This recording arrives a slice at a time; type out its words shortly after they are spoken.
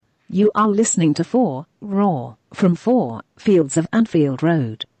You are listening to FOARraw from 4 Fields of Anfield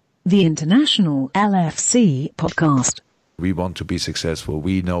Road, the International LFC podcast. We want to be successful.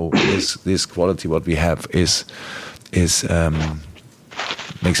 We know this quality what we have is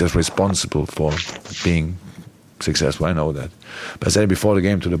makes us responsible for being successful. I know that. But I said before the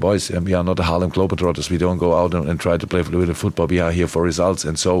game to the boys, we are not the Harlem Globetrotters. We don't go out and try to play for the football. We are here for results,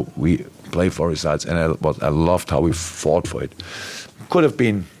 and so we play for results. And I loved how we fought for it. Could have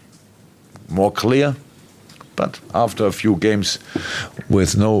been more clear, but after a few games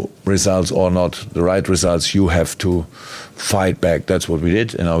with no results or not the right results, you have to fight back. That's what we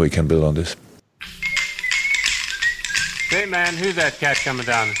did, and now we can build on this. Hey man, who's that cat coming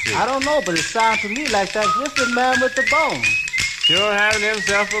down the street? I don't know, but it sounds to me like that Griffin man with the bone. Sure having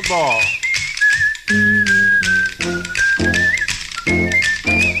himself a ball.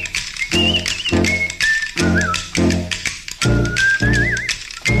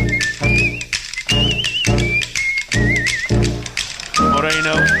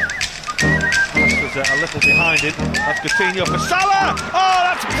 Moreno. That's a little behind it. That's Coutinho for Salah. Oh,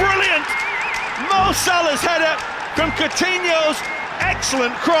 that's brilliant! Mo Salah's header from Coutinho's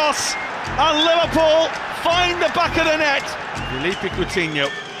excellent cross, and Liverpool find the back of the net. Felipe Coutinho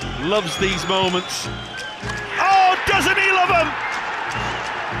loves these moments. Oh, doesn't he love them?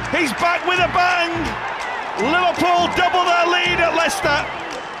 He's back with a bang. Liverpool double their lead at Leicester.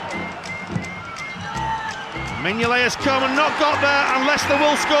 Mignolet has come and not got there, and Leicester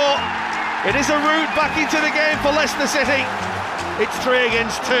will score. It is a route back into the game for Leicester City. It's 3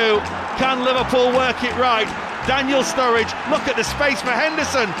 against 2. Can Liverpool work it right? Daniel Sturridge, look at the space for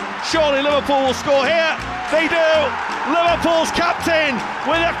Henderson. Surely Liverpool will score here. They do. Liverpool's captain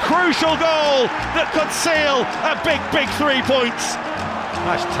with a crucial goal that could seal a big 3 points.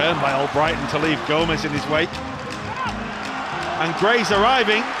 Nice turn by Albrighton to leave Gomez in his wake. And Gray's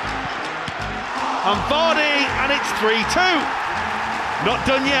arriving. And Vardy, and it's 3-2. Not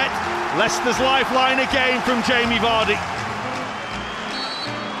done yet. Leicester's lifeline again from Jamie Vardy.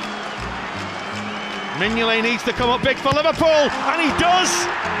 Mignolet needs to come up big for Liverpool, and he does.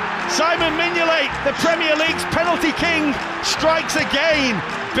 Simon Mignolet, the Premier League's penalty king, strikes again.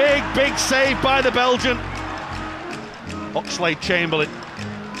 Big save by the Belgian. Oxlade-Chamberlain,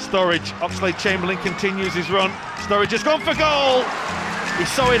 Sturridge. Oxlade-Chamberlain continues his run. Sturridge has gone for goal. He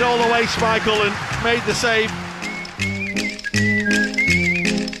saw it all the way, Schmeichel, and made the save.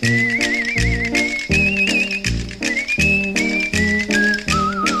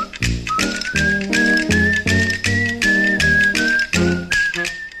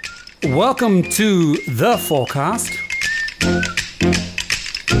 Welcome to The Forecast.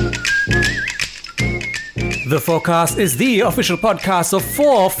 The Forecast is the official podcast of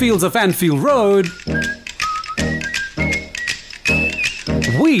 4 Fields of Anfield Road.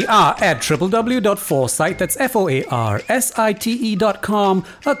 We are at www.FOARsite, that's FOARrassite.com,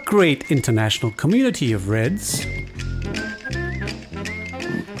 a great international community of Reds.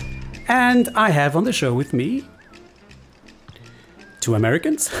 And I have on the show with me 2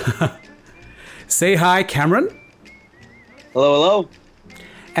 Americans. Say hi, Cameron. Hello.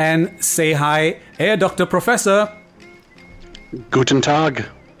 And say hi, herrdoktorprofessor. Guten Tag.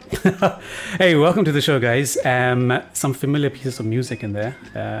 Hey, welcome to the show, guys. Some familiar pieces of music in there.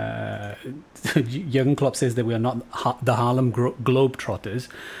 Jürgen Klopp says that we are not the Harlem Globetrotters.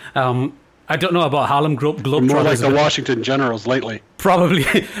 I don't know about Harlem Globetrotters. More like the Washington Generals lately. Probably.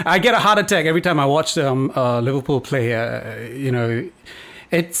 I get a heart attack every time I watch Liverpool play.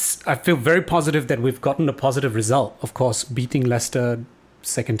 I feel very positive that we've gotten a positive result. Of course, beating Leicester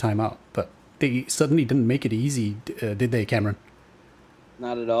second time out. But they certainly didn't make it easy, did they, Cameron?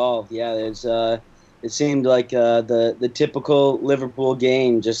 Not at all. Yeah, it seemed like the typical Liverpool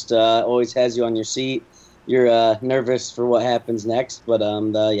game just always has you on your seat. You're nervous for what happens next, but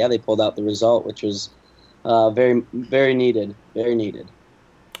they pulled out the result, which was very, very needed. Very needed.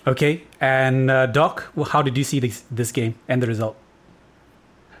 Okay, and Doc, how did you see this game and the result?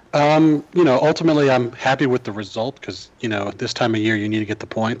 Ultimately, I'm happy with the result because at this time of year you need to get the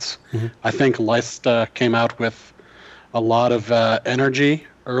points. Mm-hmm. I think Leicester came out with a lot of energy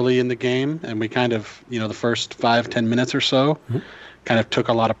early in the game, and we kind of, the first 5-10 minutes or so, mm-hmm. kind of took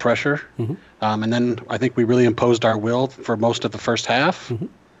a lot of pressure. Mm-hmm. And then I think we really imposed our will for most of the first half. Mm-hmm.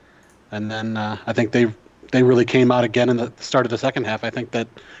 And then I think they really came out again in the start of the second half. I think that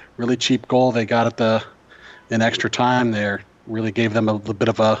really cheap goal they got in extra time there really gave them a little bit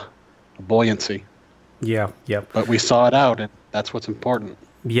of a buoyancy. Yeah. But we saw it out, and that's what's important.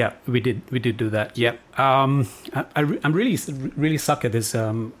 Yeah, we did do that. Yeah, I'm really suck at this.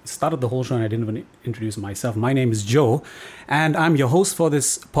 Started the whole show and I didn't even introduce myself. My name is Joe, and I'm your host for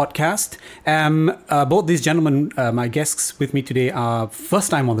this podcast. Both these gentlemen, my guests with me today, are first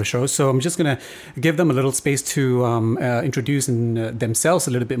time on the show, so I'm just gonna give them a little space to introduce themselves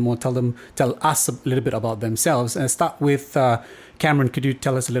a little bit more. Tell us a little bit about themselves. And start with Cameron. Could you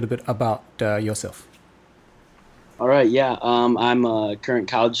tell us a little bit about yourself? All right, yeah. I'm a current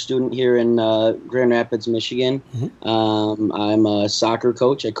college student here in Grand Rapids, Michigan. Mm-hmm. I'm a soccer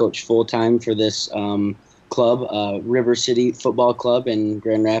coach. I coach full-time for this club, River City Football Club in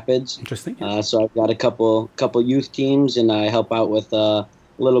Grand Rapids. Interesting. So I've got a couple youth teams, and I help out with a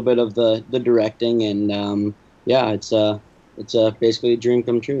little bit of the directing. And, it's basically a dream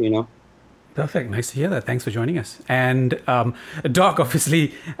come true, you know? Perfect. Nice to hear that. Thanks for joining us. And Doc,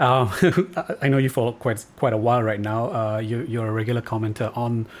 obviously, I know you for quite a while right now. You're a regular commenter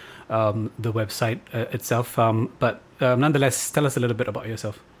on the website itself. But nonetheless, tell us a little bit about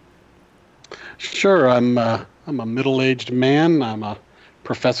yourself. Sure. I'm a middle-aged man. I'm a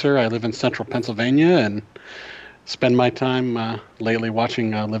professor. I live in central Pennsylvania and spend my time lately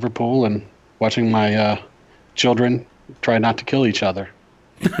watching Liverpool and watching my children try not to kill each other.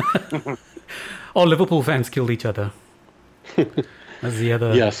 All Liverpool fans killed each other. That's the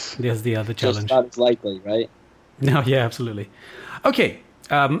other. Yes. That's the other challenge. Just not as likely, right? No, yeah, absolutely. Okay,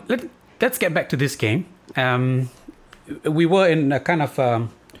 let's get back to this game. We were in a kind of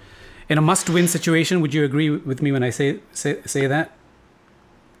in a must-win situation. Would you agree with me when I say that?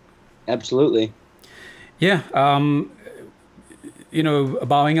 Absolutely. Yeah.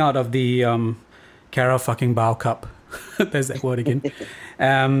 Bowing out of the Cara fucking Bow Cup. There's that word again.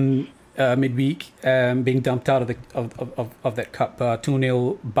 Midweek, being dumped out of that cup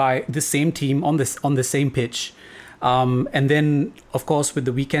 2-0 by the same team on the same pitch, and then of course with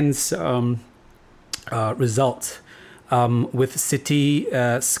the weekend's result, with City,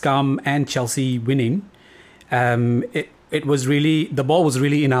 Scum, and Chelsea winning, it was really, the ball was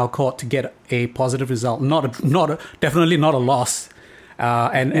really in our court to get a positive result, definitely not a loss,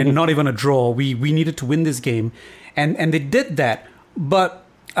 and not even a draw. We needed to win this game, and they did that, but.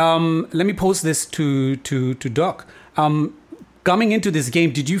 Let me pose this to Doc. Coming into this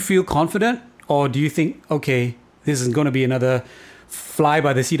game, did you feel confident, or do you think, okay, this is going to be another fly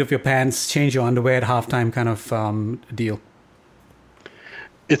by the seat of your pants, change your underwear at halftime kind of deal?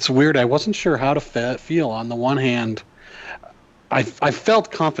 It's weird. I wasn't sure how to feel. On the one hand, I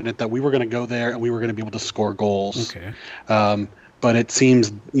felt confident that we were going to go there and we were going to be able to score goals. Okay. But it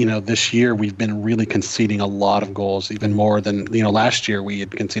seems, this year we've been really conceding a lot of goals, even more than, last year we had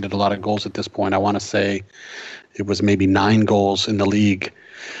conceded a lot of goals at this point. I want to say it was maybe 9 goals in the league,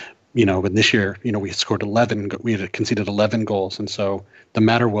 but this year, we had scored 11, we had conceded 11 goals. And so the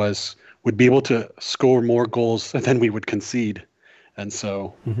matter was, we'd be able to score more goals than we would concede. And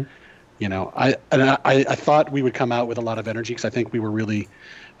so, I thought we would come out with a lot of energy because I think we were really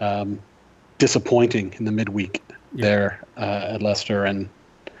disappointing in the midweek. There at Leicester,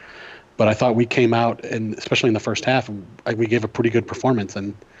 but I thought we came out, and especially in the first half, we gave a pretty good performance,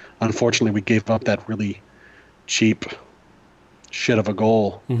 and unfortunately we gave up that really cheap shit of a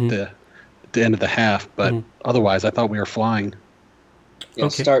goal at the end of the half. But otherwise, I thought we were flying. Yeah,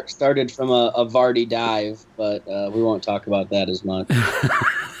 okay. Started from a Vardy dive, but we won't talk about that as much.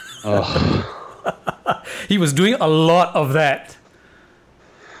 He was doing a lot of that.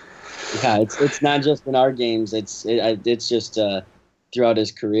 Yeah, it's not just in our games. It's just throughout his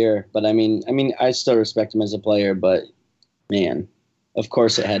career. But I mean, I still respect him as a player. But man, of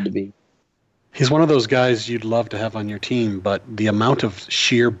course it had to be. He's one of those guys you'd love to have on your team, but the amount of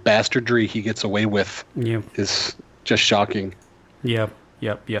sheer bastardry he gets away with is just shocking. Yep.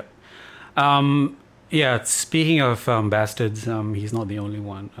 Speaking of bastards, he's not the only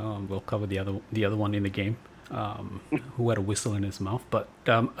one. We'll cover the other one in the game. Who had a whistle in his mouth, but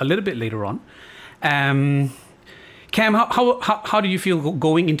a little bit later on. Cam, how do you feel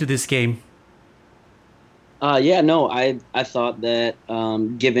going into this game? I thought that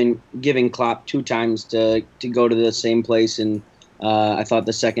giving Klopp 2 times to go to the same place, and I thought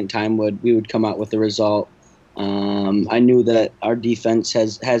the second time we would come out with the result. I knew that our defense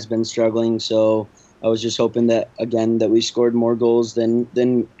has been struggling, so I was just hoping that we scored more goals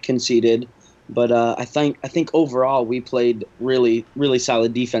than conceded. But I think overall we played really, really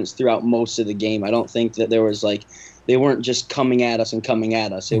solid defense throughout most of the game. I don't think that there was they weren't just coming at us.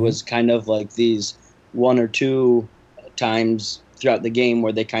 Mm-hmm. It was kind of like these 1 or 2 times throughout the game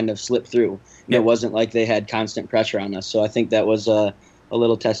where they kind of slipped through. Yep. It wasn't like they had constant pressure on us. So I think that was a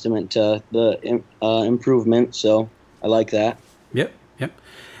little testament to the improvement. So I like that. Yep. Yep.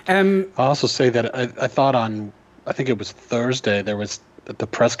 I'll also say that I thought I think it was Thursday, there was at the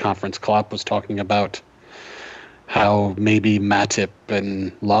press conference, Klopp was talking about how maybe Matip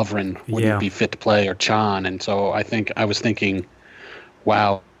and Lovren wouldn't be fit to play, or Can. And so I was thinking,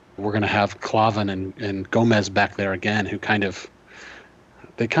 wow, we're going to have Klavan and Gomez back there again, who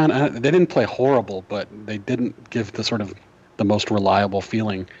they didn't play horrible, but they didn't give the most reliable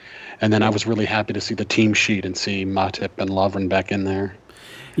feeling. And then I was really happy to see the team sheet and see Matip and Lovren back in there.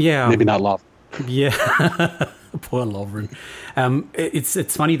 Yeah. Maybe not Lovren. Yeah. Poor Lovren.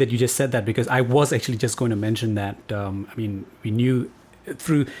 It's funny that you just said that, because I was actually just going to mention that. We knew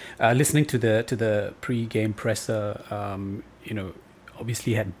through listening to the pre-game presser,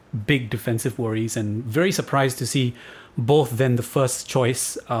 obviously had big defensive worries, and very surprised to see both then the first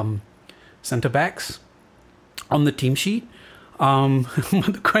choice centre backs on the team sheet. But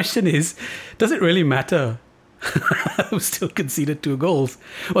the question is, does it really matter? We still conceded 2 goals.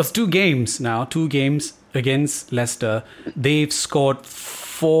 Well, it's 2 games now. 2 games against Leicester. They've scored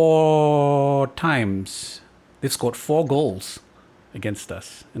 4 times. They've scored 4 goals against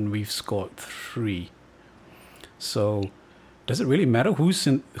us, and we've scored 3. So, does it really matter who's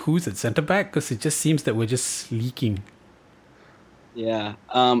at centre back? Because it just seems that we're just leaking. Yeah,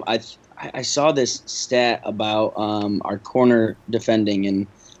 I saw this stat about our corner defending, and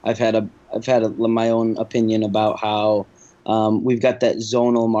I've had my own opinion about how we've got that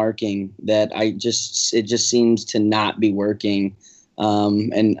zonal marking that it just seems to not be working,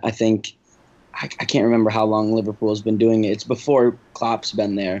 and I think I can't remember how long Liverpool has been doing it. It's before Klopp's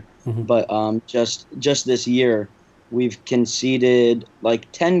been there, but just this year we've conceded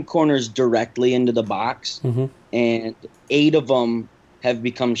like 10 corners directly into the box, and 8 of them have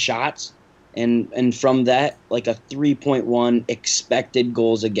become shots. And from that, like a 3.1 expected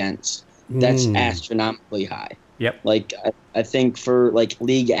goals against. That's astronomically high. Yep. Like I think for like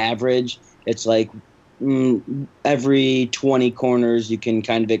league average, it's like every 20 corners you can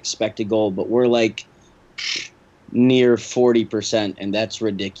kind of expect a goal, but we're like near 40%, and that's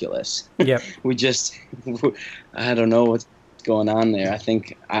ridiculous. Yep. I don't know what's going on there.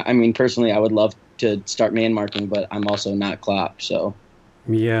 I mean, personally, I would love to start man marking, but I'm also not Klopp, so.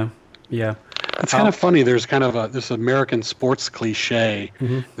 Yeah. It's kind of funny. There's kind of this American sports cliche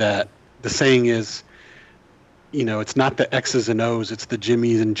that the saying is, it's not the X's and O's, it's the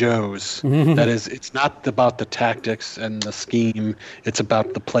Jimmies and Joes. That is, it's not about the tactics and the scheme. It's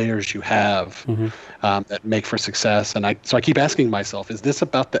about the players you have that make for success. And so I keep asking myself, is this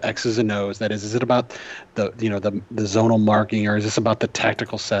about the X's and O's? That is it about the zonal marking, or is this about the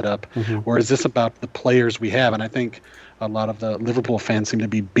tactical setup, or is this about the players we have? And I think a lot of the Liverpool fans seem to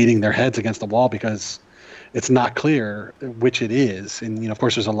be beating their heads against the wall because it's not clear which it is. And, of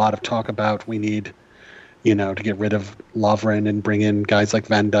course, there's a lot of talk about we need, to get rid of Lovren and bring in guys like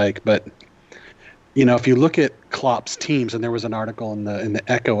Van Dijk. But, if you look at Klopp's teams, and there was an article in the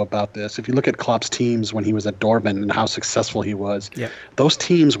Echo about this, if you look at Klopp's teams when he was at Dortmund and how successful he was, those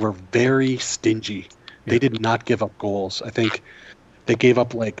teams were very stingy. They did not give up goals. I think they gave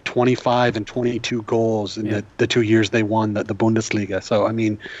up like 25 and 22 goals in the 2 years they won the Bundesliga. So, I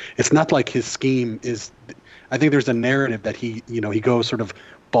mean, it's not like his scheme is – I think there's a narrative that he goes sort of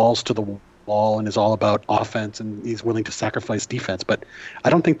balls to the wall and is all about offense, and he's willing to sacrifice defense. But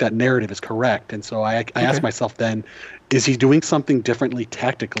I don't think that narrative is correct. And so I ask myself then, is he doing something differently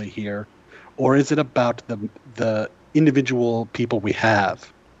tactically here, or is it about the individual people we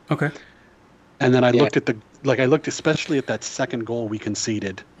have? Okay. And then I looked especially at that second goal we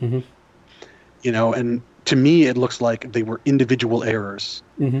conceded, and to me it looks like they were individual errors.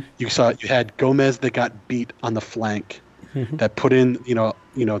 You had Gomez that got beat on the flank, that put in,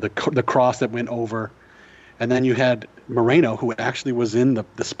 the cross that went over. And then you had Moreno, who actually was in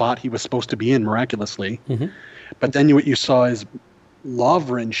the spot he was supposed to be in miraculously. But then what you saw is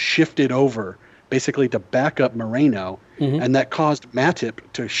Lovren shifted over basically to back up Moreno, and that caused Matip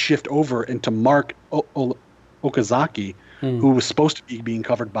to shift over and to mark Okazaki, who was supposed to be being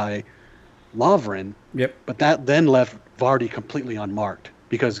covered by Lovren. Yep. But that then left Vardy completely unmarked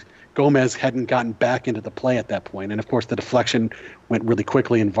because Gomez hadn't gotten back into the play at that point. And of course the deflection went really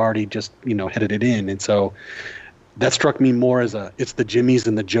quickly and Vardy just, headed it in. And so that struck me more as it's the Jimmies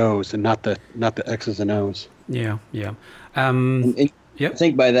and the Joes and not the X's and O's. Yeah. I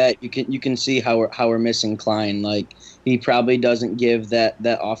think by that you can see how we're missing Klein. Like, he probably doesn't give that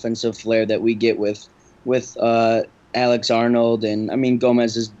offensive flair that we get with Alex Arnold, and I mean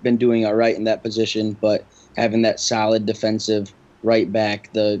Gomez has been doing all right in that position, but having that solid defensive right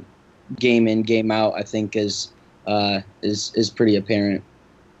back, the game in game out, I think is pretty apparent.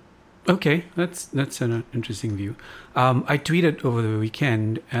 Okay, that's an interesting view. I tweeted over the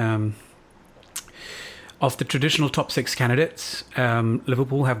weekend of the traditional top 6 candidates.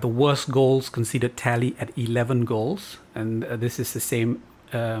 Liverpool have the worst goals conceded tally at 11 goals, and this is the same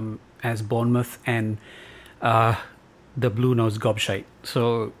as Bournemouth and the Blue-Nosed Gobshite.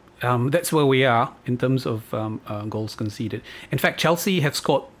 So that's where we are in terms of goals conceded. In fact, Chelsea have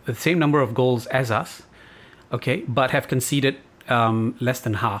scored the same number of goals as us, okay, but have conceded less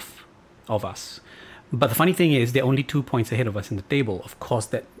than half of us. But the funny thing is, they're only 2 points ahead of us in the table. Of course,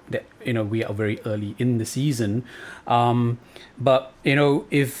 that we are very early in the season, but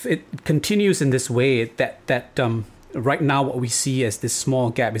if it continues in this way, that right now what we see as this small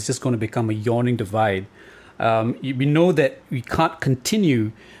gap is just going to become a yawning divide. We know that we can't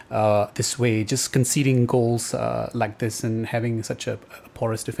continue this way, just conceding goals like this and having such a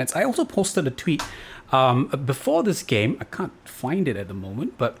porous defense. I also posted a tweet before this game. I can't find it at the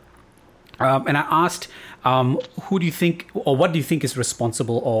moment, but and I asked, who do you think, or what do you think is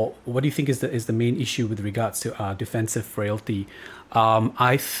responsible, or what do you think is the main issue with regards to our defensive frailty?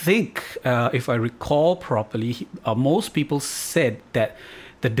 I think, if I recall properly, most people said that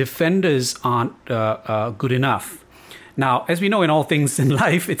the defenders aren't good enough. Now, as we know in all things in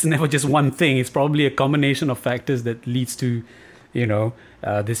life, it's never just one thing. It's probably a combination of factors that leads to,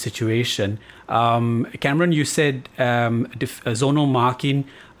 this situation. Cameron, you said zonal marking.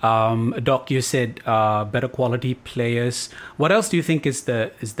 Doc, you said better quality players. What else do you think is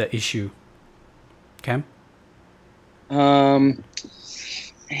the issue, Cam? Man,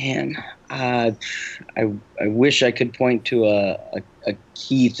 I wish I could point to a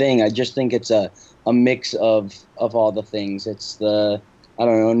key thing. I just think it's a mix of all the things. It's the, I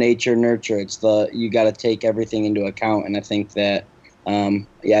don't know, nature, nurture. It's the, you got to take everything into account. And I think that,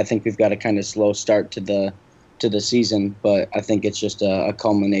 I think we've got a kind of slow start to the season, but I think it's just a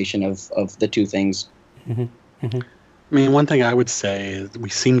culmination of the two things. Mm-hmm. Mm-hmm. I mean, one thing I would say is we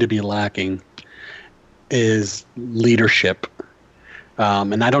seem to be lacking is leadership.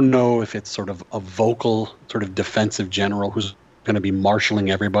 And I don't know if it's sort of a vocal, sort of defensive general who's going to be marshaling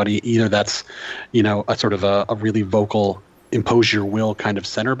everybody. Either that's, a sort of a really vocal, impose your will kind of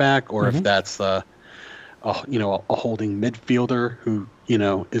center back, or if that's a holding midfielder who,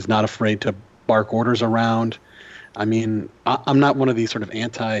 is not afraid to bark orders around. I mean, I'm not one of these sort of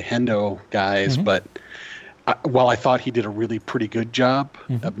anti-Hendo guys, but while I thought he did a really pretty good job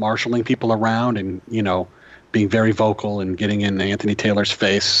at marshaling people around and, being very vocal and getting in Anthony Taylor's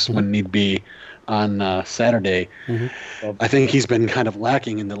face when need be on Saturday, I think he's been kind of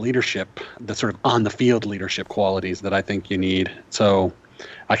lacking in the leadership, the sort of on-the-field leadership qualities that I think you need. So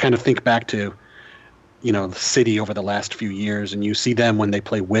I kind of think back to, the City over the last few years, and you see them when they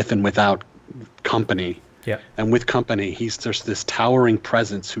play with and without company. Yeah. And with company, he's just this towering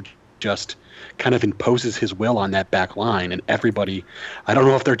presence who just kind of imposes his will on that back line. And everybody, I don't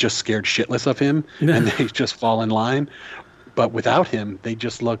know if they're just scared shitless of him and they just fall in line. But without him, they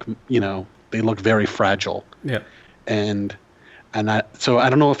just look, they look very fragile. Yeah. So I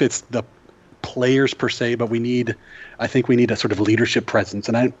don't know if it's the players per se, but I think we need a sort of leadership presence.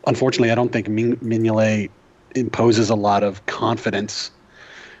 And unfortunately, I don't think Mignolet imposes a lot of confidence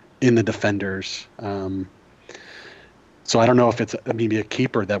in the defenders. So I don't know if it's maybe a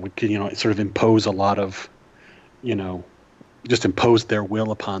keeper that would, sort of impose a lot of, just impose their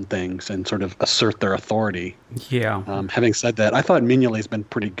will upon things and sort of assert their authority. Yeah. Having said that, I thought Mignolet's been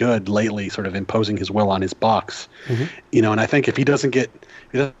pretty good lately, sort of imposing his will on his box. And I think if he doesn't get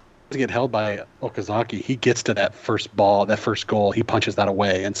held by Okazaki, he gets to that first goal, he punches that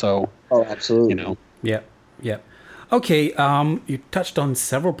away. And so, absolutely. Yeah. Yeah. Okay, you touched on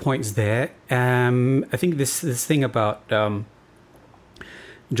several points there. I think this thing about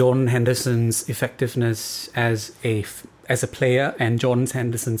Jordan Henderson's effectiveness as a player and Jordan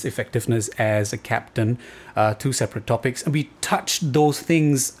Henderson's effectiveness as a captain, two separate topics. And we touched those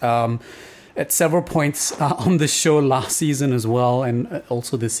things at several points on the show last season as well, and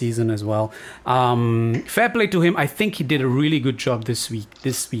also this season as well. Fair play to him. I think he did a really good job this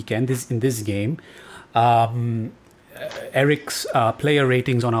weekend in this game. Eric's player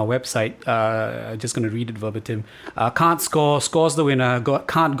ratings on our website, just going to read it verbatim. Can't score, scores the winner,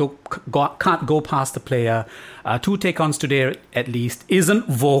 can't go past the player. 2 take-ons today at least. Isn't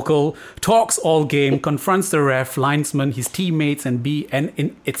vocal, talks all game, confronts the ref, linesman, his teammates,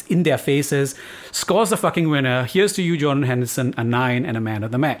 it's in their faces. Scores the fucking winner. Here's to you, Jordan Henderson, a 9 and a man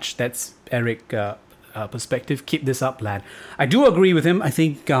of the match. That's Eric. Perspective. Keep this up, lad. I do agree with him. I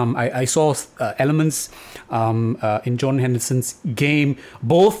think I saw elements in Jordan Henderson's game,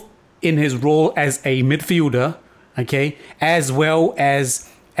 both in his role as a midfielder, okay, as well as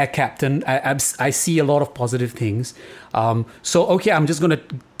at captain. I see a lot of positive things. So, okay, I'm just going to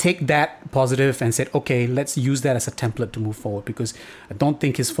take that positive and say, okay, let's use that as a template to move forward, because I don't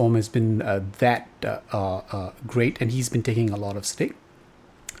think his form has been that great, and he's been taking a lot of stick.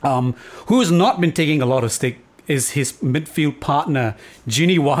 Who has not been taking a lot of stick is his midfield partner,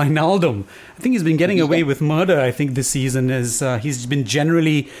 Gini Wijnaldum. I think he's been getting away with murder, I think, this season. He's been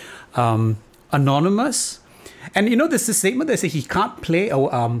generally anonymous. And you know, there's this statement that says he can't play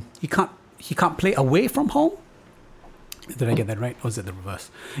play away from home. Did I get that right? Or is it the reverse?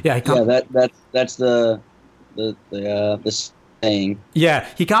 Yeah, he can't. Yeah, that's the saying. Yeah,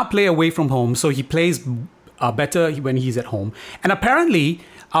 he can't play away from home, so he plays better when he's at home. And apparently,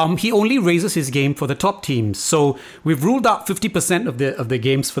 he only raises his game for the top teams. So we've ruled out 50% of the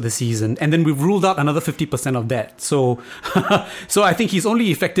games for the season, and then we've ruled out another 50% of that. So, so I think he's only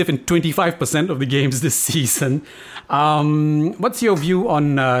effective in 25% of the games this season. What's your view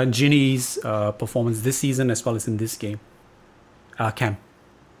on Gini's performance this season as well as in this game, Cam?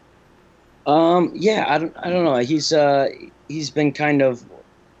 Yeah, I don't know. He's been kind of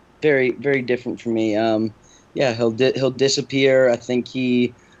very, very different for me. Yeah, he'll disappear. I think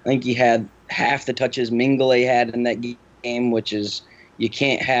he had half the touches Mingale had in that game, which is you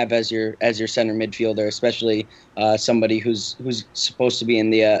can't have as your center midfielder, especially somebody who's supposed to be in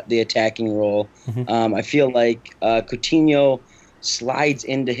the attacking role. Mm-hmm. I feel like Coutinho slides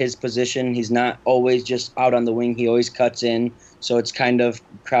into his position. He's not always just out on the wing. He always cuts in, so it's kind of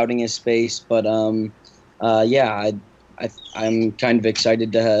crowding his space. But yeah, I'm kind of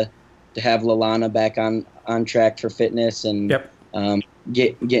excited to have Lallana back on track for fitness and yep.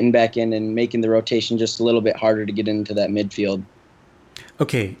 Getting back in and making the rotation just a little bit harder to get into that midfield.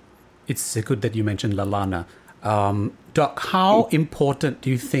 Okay, it's good that you mentioned Lallana. Doc, how important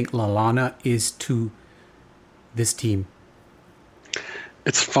do you think Lallana is to this team?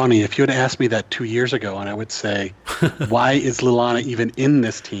 It's funny. If you had asked me that 2 years ago, and I would say, why is Lallana even in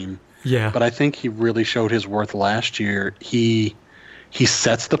this team? Yeah. But I think he really showed his worth last year. He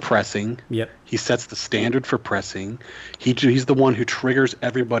sets the pressing. Yep. He sets the standard for pressing. He's the one who triggers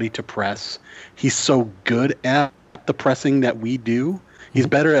everybody to press. He's so good at the pressing that we do. He's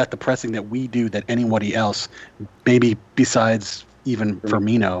better at the pressing that we do than anybody else, maybe besides even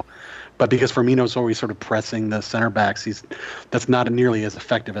Firmino. But because Firmino's always sort of pressing the center backs, that's not nearly as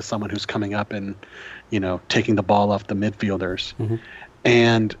effective as someone who's coming up and, taking the ball off the midfielders. Mm-hmm.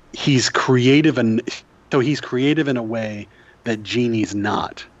 And he's creative, and so he's creative in a way that Gini's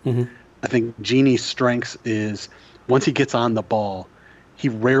not. Mm-hmm. I think Gini's strengths is once he gets on the ball, he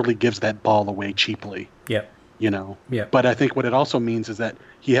rarely gives that ball away cheaply. Yeah. Yeah. But I think what it also means is that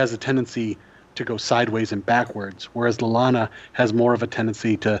he has a tendency to go sideways and backwards, whereas Lallana has more of a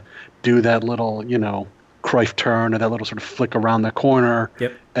tendency to do that little, Cruyff turn or that little sort of flick around the corner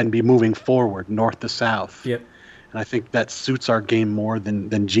yep. and be moving forward, north to south. Yep. And I think that suits our game more than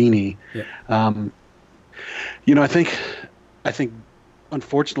Gini. Yep. I think,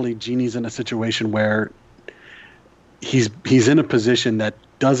 unfortunately, Gini's in a situation where he's in a position that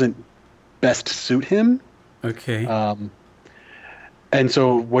doesn't best suit him. Okay. And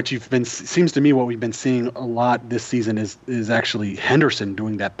so what we've been seeing a lot this season is actually Henderson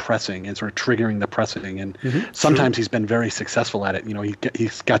doing that pressing and sort of triggering the pressing. And sometimes he's been very successful at it.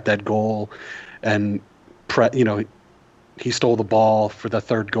 He's got that goal, and he stole the ball for the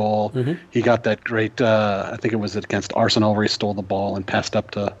third goal. Mm-hmm. He got that great, I think it was against Arsenal, where he stole the ball and passed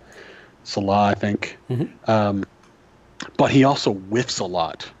up to Salah, I think. Mm-hmm. But he also whiffs a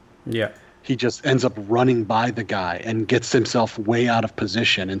lot. Yeah. He just ends up running by the guy and gets himself way out of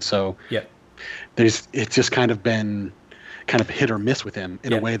position. And so it's just kind of been hit or miss with him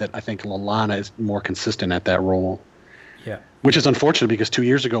in a way that I think Lallana is more consistent at that role. Yeah. Which is unfortunate, because 2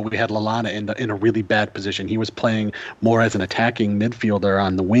 years ago we had Lallana in a really bad position. He was playing more as an attacking midfielder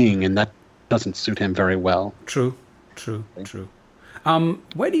on the wing, and that doesn't suit him very well. True.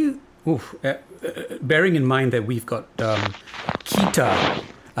 Where do you, bearing in mind that we've got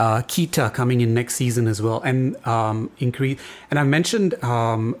Keita coming in next season as well, and increase. And I mentioned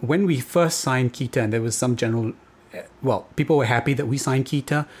when we first signed Keita, and there was some general. Well, people were happy that we signed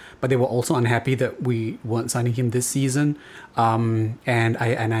Keita, but they were also unhappy that we weren't signing him this season. And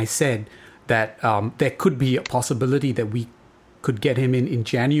I said that there could be a possibility that we could get him in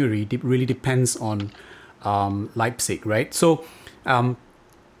January. It really depends on Leipzig, right? So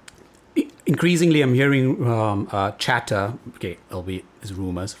increasingly, I'm hearing chatter. Okay, albeit as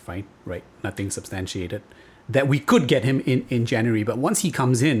rumors, fine, right? Nothing substantiated. That we could get him in January, but once he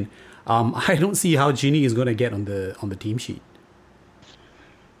comes in. I don't see how Gini is going to get on the team sheet.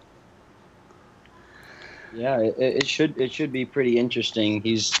 Yeah, it should be pretty interesting.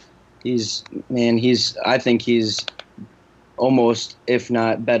 I think he's almost, if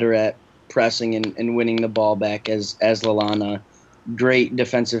not better, at pressing and winning the ball back as Lallana. Great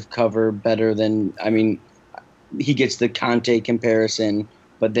defensive cover, better than, he gets the Conte comparison,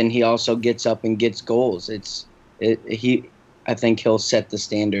 but then he also gets up and gets goals. I think he'll set the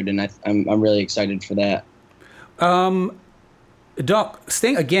standard, and I'm really excited for that. Doc,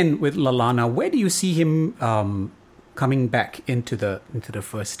 staying again with Lallana, where do you see him coming back into the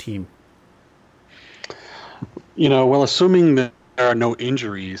first team? Well, assuming that there are no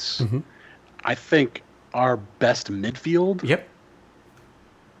injuries, I think our best midfield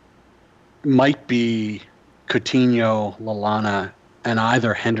might be Coutinho, Lallana, and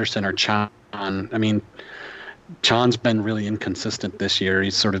either Henderson or Chan. Chan's been really inconsistent this year.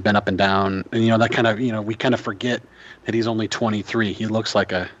 He's sort of been up and down. And, that kind of, we kind of forget that he's only 23. He looks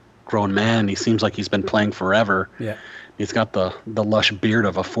like a grown man. He seems like he's been playing forever. Yeah. He's got the lush beard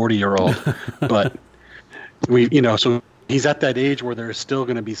of a 40-year-old. But so he's at that age where there's still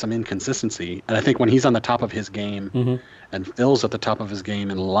going to be some inconsistency. And I think when he's on the top of his game and Phil's at the top of his game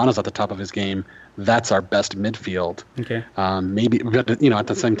and Lallana's at the top of his game, that's our best midfield. Okay. Maybe, but, at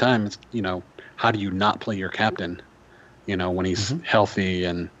the same time, it's, how do you not play your captain, when he's healthy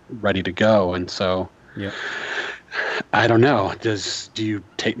and ready to go? And so, I don't know. Do you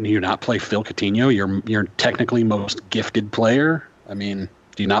not play Phil Coutinho? Your technically most gifted player. Do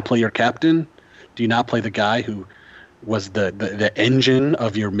you not play your captain? Do you not play the guy who was the engine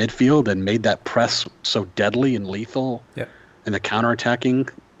of your midfield and made that press so deadly and lethal, and the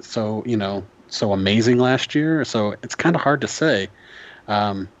counterattacking so amazing last year? So it's kind of hard to say.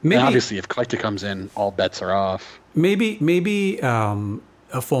 Maybe, obviously, if Coutinho comes in, all bets are off. Maybe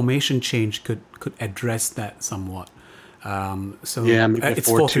a formation change could address that somewhat. Maybe it's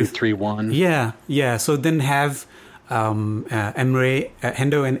 4-2-3-1. Yeah. So then have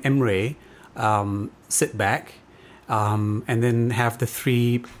Hendo and Emre sit back, and then have the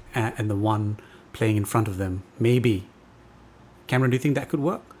 3 and the 1 playing in front of them. Maybe. Cameron, do you think that could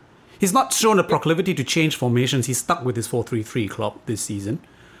work? He's not shown a proclivity to change formations. He's stuck with his 4-3-3 Klopp this season.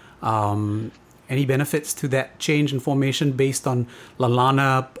 Any benefits to that change in formation based on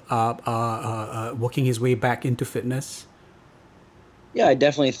Lallana working his way back into fitness? Yeah, I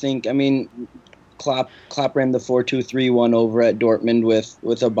definitely think. Klopp ran the 4-2-3-1 over at Dortmund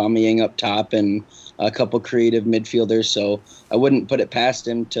with Aubameyang up top and a couple creative midfielders. So I wouldn't put it past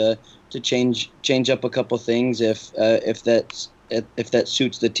him to change up a couple things if that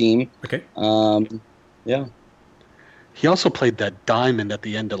suits the team. Okay. Yeah. He also played that diamond at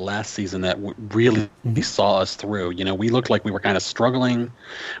the end of last season that really saw us through. We looked like we were kind of struggling.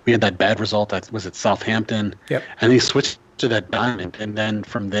 We had that bad result that was at Southampton. Yep. And he switched to that diamond. And then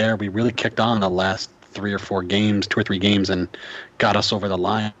from there, we really kicked on the last 2 or 3 games and got us over the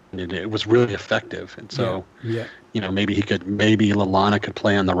line. And it was really effective. And so, maybe Lallana could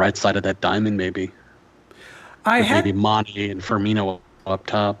play on the right side of that diamond, maybe. Maybe Mane and Firmino up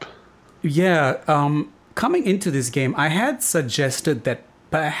top. Yeah. Coming into this game, I had suggested that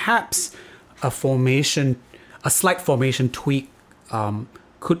perhaps a slight formation tweak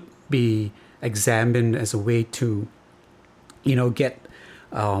could be examined as a way to, get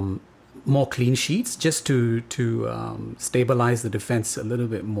more clean sheets, just to stabilize the defense a little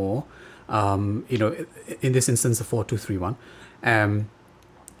bit more. In this instance, a 4-2-3-1.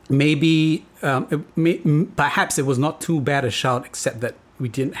 Perhaps it was not too bad a shout, except that we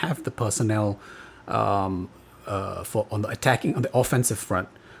didn't have the personnel on the offensive front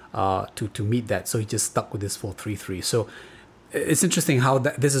to meet that. So he just stuck with this 4-3-3. So it's interesting how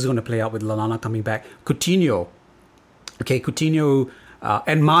this is going to play out with Lallana coming back. Coutinho,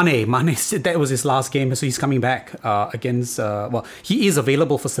 and Mane said that was his last game, so he's coming back against. He is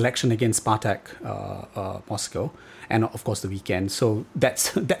available for selection against Spartak Moscow, and of course the weekend. So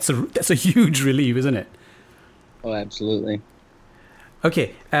that's a huge relief, isn't it? Oh, absolutely.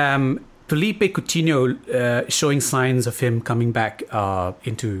 Okay, Felipe Coutinho showing signs of him coming back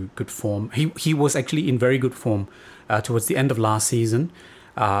into good form. He was actually in very good form towards the end of last season.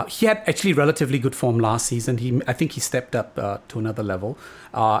 He had actually relatively good form last season. I think he stepped up to another level.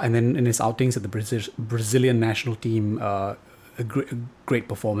 And then in his outings at the Brazilian national team, great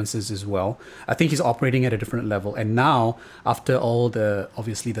performances as well. I think he's operating at a different level. And now, after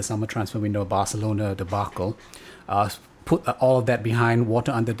obviously the summer transfer window, Barcelona debacle, put all of that behind,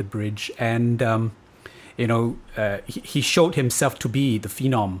 water under the bridge. And, he showed himself to be the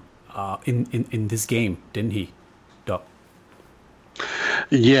phenom in this game, didn't he, Doc?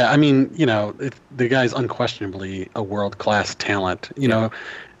 Yeah, the guy's unquestionably a world-class talent.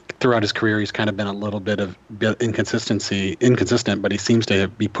 throughout his career, he's kind of been a little bit inconsistent, but he seems to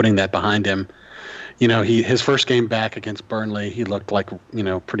be putting that behind him. His first game back against Burnley, he looked like,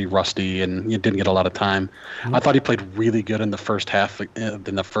 pretty rusty and he didn't get a lot of time. Mm-hmm. I thought he played really good in the first half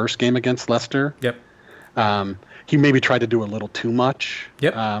in the first game against Leicester. Yep. He maybe tried to do a little too much.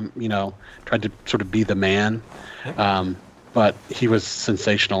 Yep. Tried to sort of be the man. Yep. But he was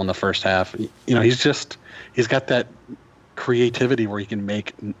sensational in the first half. He's got that creativity where he can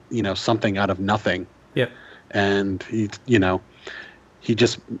make, something out of nothing. Yep. And he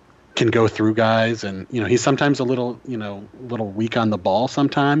just can go through guys, and he's sometimes a little weak on the ball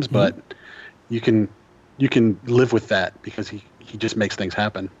sometimes, but you can live with that because he just makes things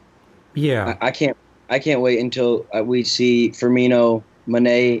happen. Yeah, I can't wait until we see Firmino,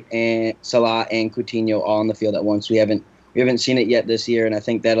 Mane, and Salah and Coutinho all on the field at once. We haven't seen it yet this year, and I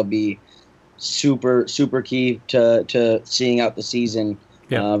think that'll be super super key to seeing out the season.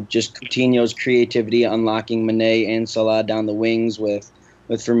 Yeah. Just Coutinho's creativity unlocking Mane and Salah down the wings with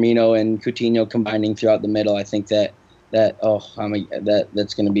Firmino and Coutinho combining throughout the middle. I think that's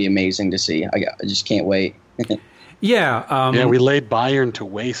going to be amazing to see. I just can't wait. Yeah. We laid Bayern to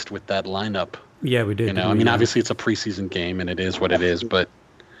waste with that lineup. Yeah, we did. Obviously it's a preseason game and it is what it is, but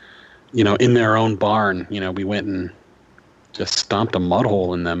in their own barn, we went and just stomped a mud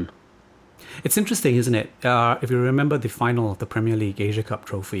hole in them. It's interesting, isn't it? If you remember the final of the Premier League Asia Cup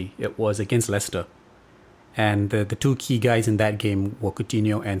trophy, it was against Leicester. And the two key guys in that game were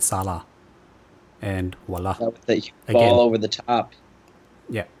Coutinho and Salah. And voila. That ball over the top.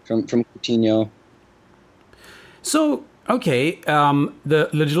 Yeah. From Coutinho. So, okay, the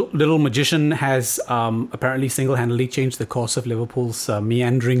little magician has apparently single-handedly changed the course of Liverpool's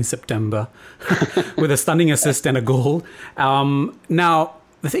meandering September with a stunning assist and a goal. Now,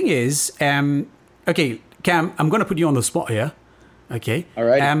 the thing is, okay, Cam, I'm going to put you on the spot here. Okay. All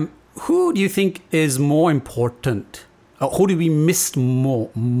right. Who do you think is more important? Who do we miss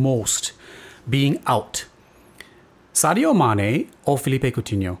most being out? Sadio Mane or Felipe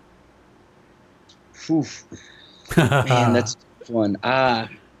Coutinho? Oof. Man, that's a tough one. I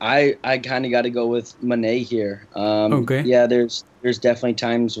kind of got to go with Mane here. Okay. Yeah, there's definitely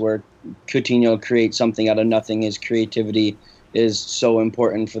times where Coutinho creates something out of nothing. His creativity is so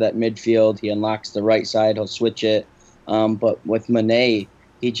important for that midfield. He unlocks the right side. He'll switch it. But with Mane,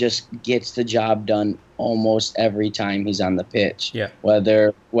 he just gets the job done almost every time he's on the pitch. Yeah.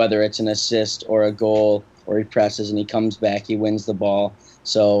 Whether it's an assist or a goal, or he presses and he comes back, he wins the ball.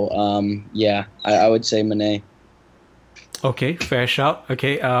 So, I would say Mane. Okay, fair shout.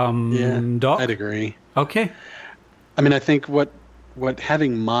 Okay, Doc? I'd agree. Okay. I think what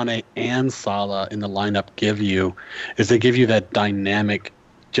having Mane and Salah in the lineup give you is they give you that dynamic,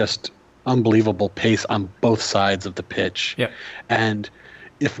 just unbelievable pace on both sides of the pitch. Yeah. And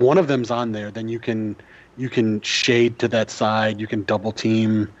if one of them's on there, then you can shade to that side. You can double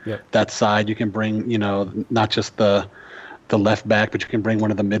team that side. You can bring, not just the left back, but you can bring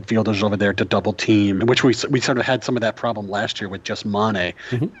one of the midfielders over there to double team, in which we sort of had some of that problem last year with just Mane.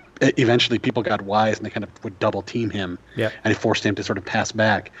 Mm-hmm. Eventually people got wise and they kind of would double team him, and it forced him to sort of pass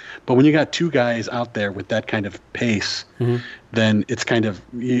back. But when you got two guys out there with that kind of pace, then it's kind of,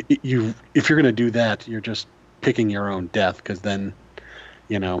 you if you're going to do that, you're just picking your own death, because then,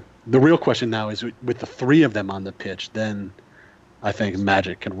 the real question now is with the three of them on the pitch, then I think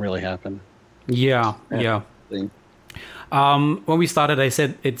magic can really happen. Yeah. When we started, I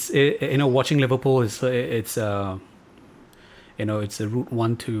said it's watching Liverpool it's a route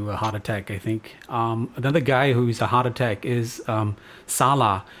one to a heart attack. I think another guy who is a heart attack is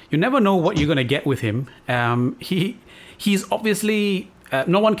Salah. You never know what you're going to get with him. He's obviously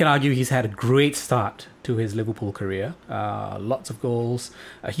no one can argue he's had a great start to his Liverpool career. Lots of goals.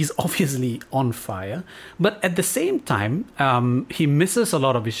 He's obviously on fire, but at the same time, he misses a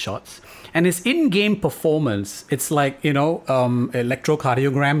lot of his shots. And his in-game performance, it's like,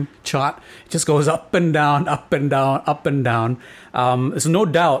 electrocardiogram chart. It just goes up and down, up and down, up and down. There's no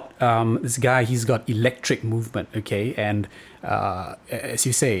doubt this guy, he's got electric movement, okay? And as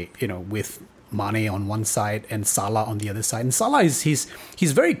you say, with Mane on one side and Salah on the other side. And Salah he's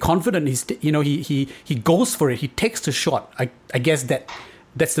very confident. He goes for it. He takes the shot. I guess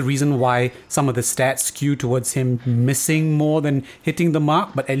that's the reason why some of the stats skew towards him missing more than hitting the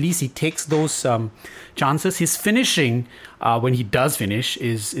mark. But at least he takes those chances. His finishing, when he does finish,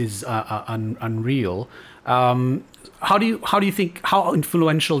 is unreal. How do you think? How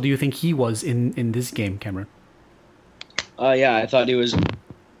influential do you think he was in this game, Cameron? I thought he was.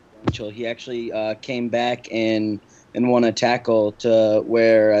 He actually came back and won a tackle to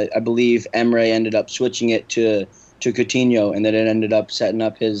where I believe Emre ended up switching it to Coutinho, and then it ended up setting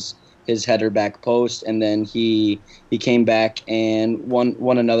up his header back post, and then he came back and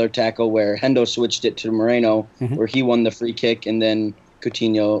won another tackle where Hendo switched it to Moreno, where he won the free kick, and then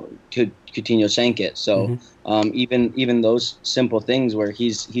Coutinho sank it. So even those simple things where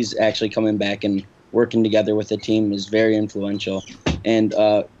he's actually coming back and working together with the team is very influential. And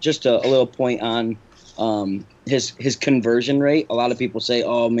just a little point on his conversion rate. A lot of people say,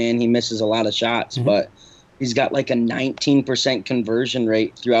 "Oh man, he misses a lot of shots," but he's got like a 19% conversion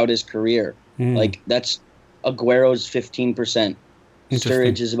rate throughout his career. Like that's Aguero's 15%.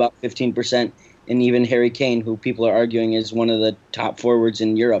 Sturridge is about 15%. And even Harry Kane, who people are arguing is one of the top forwards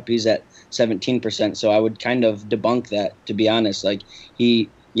in Europe, he's at 17%. So I would kind of debunk that, to be honest. Like he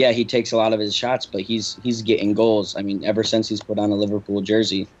takes a lot of his shots, but he's getting goals. I mean, ever since he's put on a Liverpool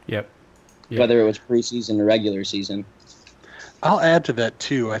jersey. Yep. Whether it was preseason or regular season. I'll add to that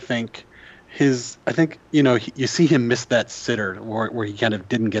too. I think you see him miss that sitter where he kind of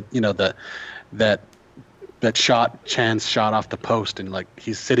didn't get that chance shot off the post, and like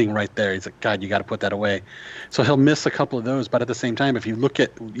he's sitting right there. He's like, God, you got to put that away. So he'll miss a couple of those, but at the same time, if you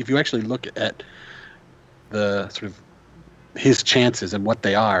actually look at the sort of his chances and what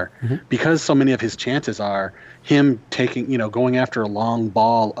they are, because so many of his chances are him going after a long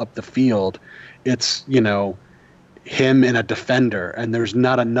ball up the field. It's him and a defender, and there's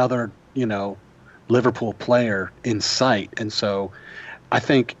not another Liverpool player in sight. And so I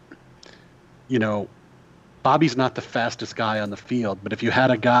think, Bobby's not the fastest guy on the field, but if you had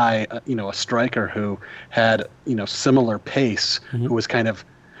a guy, a striker who had, similar pace, who was kind of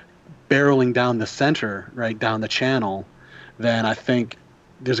barreling down the center, right down the channel, then I think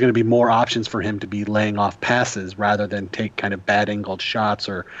there's going to be more options for him to be laying off passes rather than take kind of bad angled shots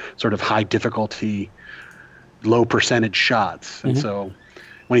or sort of high difficulty, low percentage shots. And so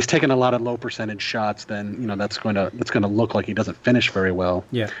when he's taking a lot of low percentage shots, then that's going to look like he doesn't finish very well.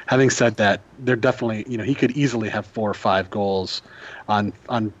 Yeah. Having said that, they're definitely he could easily have 4 or 5 goals on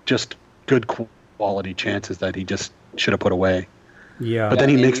just good quality chances that he just should have put away. Yeah. But then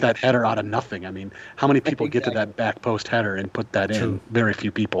he makes that header out of nothing. I mean, how many people get to that back post header and put that in? Very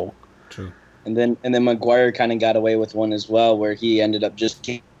few people. True. And then Maguire kind of got away with one as well, where he ended up just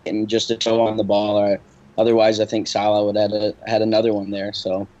getting just a toe on the ball, or otherwise I think Salah would have had another one there.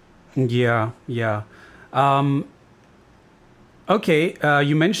 So. Yeah. Okay.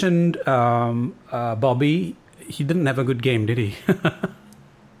 You mentioned Bobby. He didn't have a good game, did he?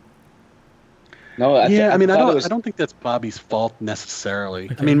 No, I don't think that's Bobby's fault necessarily.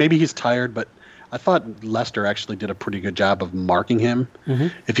 Okay. I mean, maybe he's tired, but I thought Leicester actually did a pretty good job of marking him.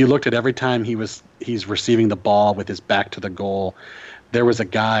 If you looked at every time he's receiving the ball with his back to the goal, there was a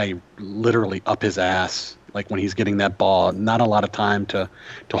guy literally up his ass, like when he's getting that ball. Not a lot of time to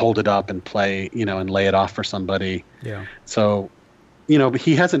hold it up and play, and lay it off for somebody. Yeah. So, but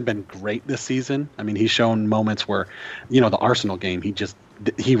he hasn't been great this season. I mean, he's shown moments where, the Arsenal game,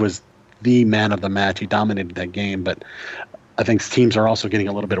 he was the man of the match. He dominated that game, but I think teams are also getting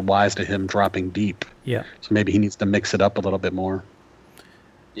a little bit wise to him dropping deep. Yeah. So maybe he needs to mix it up a little bit more.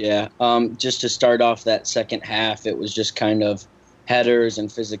 Yeah. Just to start off that second half, it was just kind of headers and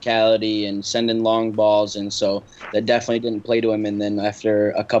physicality and sending long balls, and so that definitely didn't play to him. And then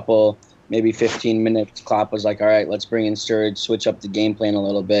after a couple, maybe 15 minutes, Klopp was like, all right, let's bring in Sturridge, switch up the game plan a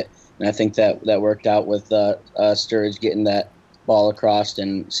little bit. And I think that worked out with Sturridge getting that ball across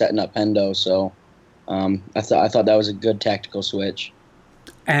and setting up Hendo. So I thought that was a good tactical switch.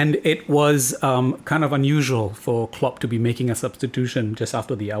 And it was kind of unusual for Klopp to be making a substitution just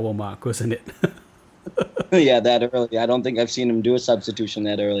after the hour mark, wasn't it? Yeah, that early. I don't think I've seen him do a substitution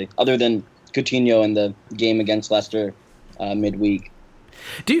that early, other than Coutinho in the game against Leicester midweek.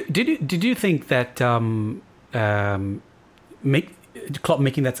 Did you think that Klopp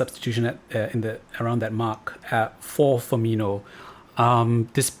making that substitution around that mark for Firmino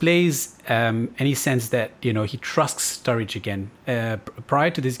displays any sense that he trusts Sturridge again?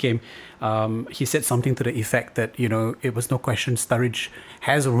 Prior to this game, he said something to the effect that it was no question Sturridge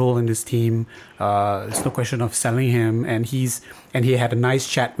has a role in this team. It's no question of selling him, and he had a nice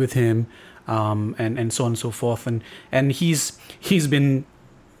chat with him, and so on and so forth, and he's been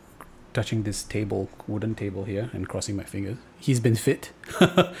touching this wooden table here, and crossing my fingers. He's been fit.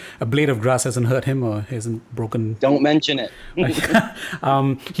 A blade of grass hasn't hurt him or hasn't broken. Don't mention it.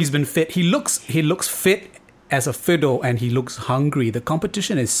 He's been fit. He looks fit as a fiddle, and he looks hungry. The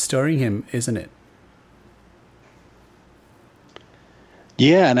competition is stirring him, isn't it?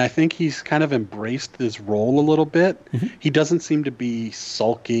 Yeah, and I think he's kind of embraced this role a little bit. Mm-hmm. He doesn't seem to be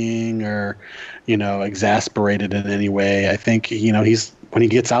sulking or, exasperated in any way. I think, he's when he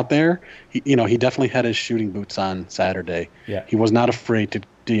gets out there, he definitely had his shooting boots on Saturday. Yeah. He was not afraid to,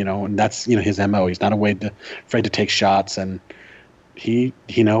 and that's, his MO. He's not afraid to take shots, and he'll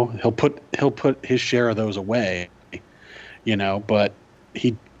put his share of those away, but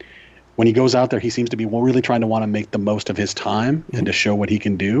when he goes out there, he seems to be really trying to want to make the most of his time and to show what he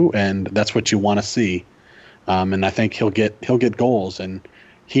can do, and that's what you want to see. And I think he'll get goals, and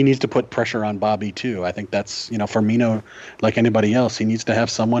he needs to put pressure on Bobby too. I think that's Firmino, like anybody else, he needs to have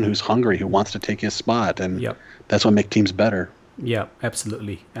someone who's hungry, who wants to take his spot, and that's what makes teams better. Yeah,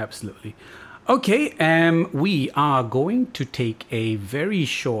 absolutely. Okay, we are going to take a very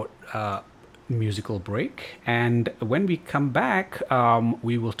short musical break, and when we come back,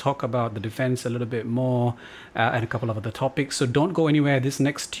 we will talk about the defense a little bit more and a couple of other topics. So don't go anywhere. This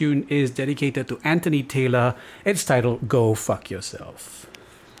next tune is dedicated to Anthony Taylor. It's titled Go Fuck Yourself.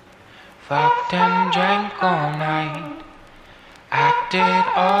 Fucked and drank all night, acted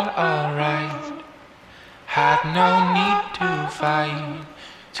all alright, had no need to fight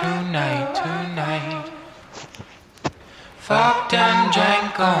tonight. Fucked and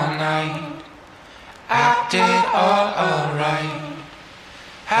drank all night, acted all alright,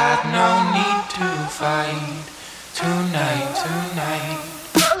 had no need to fight tonight.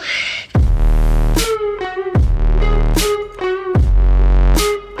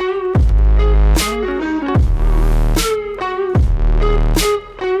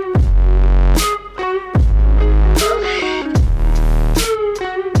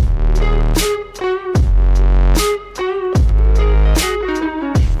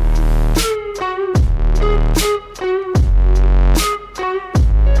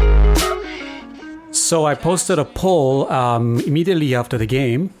 So I posted a poll immediately after the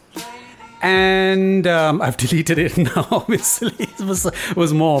game, and I've deleted it now. Obviously, it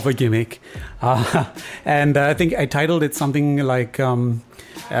was more of a gimmick, and I think I titled it something like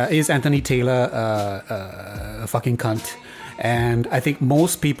 "Is Anthony Taylor a fucking cunt?" And I think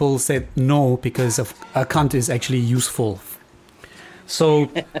most people said no, because a cunt is actually useful. So.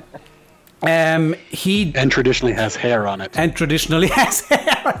 He traditionally has hair on it.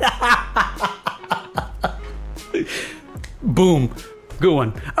 Boom. Good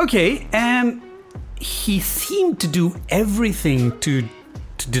one. Okay, he seemed to do everything to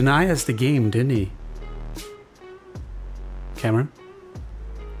deny us the game, didn't he? Cameron?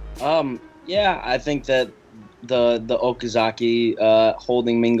 Yeah, I think that the Okazaki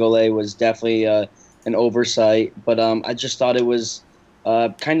holding Mingole was definitely an oversight, but I just thought it was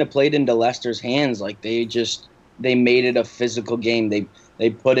kind of played into Leicester's hands. Like they made it a physical game. They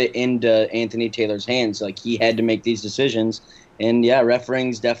put it into Anthony Taylor's hands. Like he had to make these decisions. And yeah,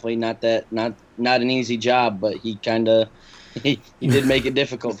 refereeing's definitely not an easy job, but he did make it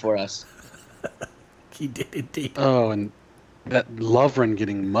difficult for us. He did indeed. Oh, and that Lovren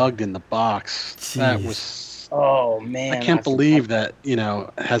getting mugged in the box. Jeez. That was. Oh man! I can't believe that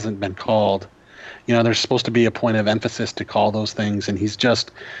hasn't been called. There's supposed to be a point of emphasis to call those things, and he's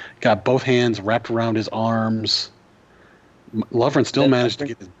just got both hands wrapped around his arms. Lovren still managed to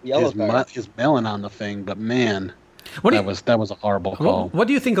get his melon on the thing, but man, that was a horrible call. What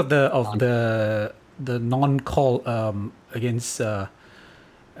do you think of the non-call against the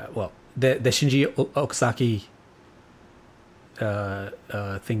Shinji Okazaki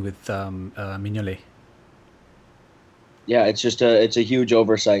thing with Mignolet? Yeah, it's a huge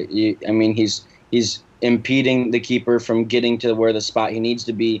oversight. He's impeding the keeper from getting to where the spot he needs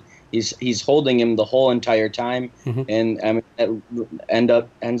to be. He's holding him the whole entire time, and it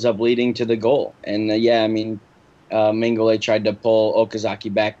ends up leading to the goal. And Mingole tried to pull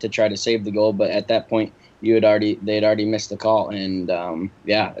Okazaki back to try to save the goal, but at that point they'd already missed the call, and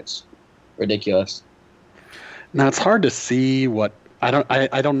it's ridiculous. Now it's hard to see what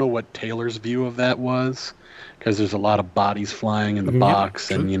I don't know what Taylor's view of that was, because there's a lot of bodies flying in the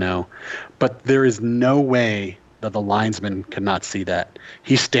box, and but there is no way that the linesman could not see that.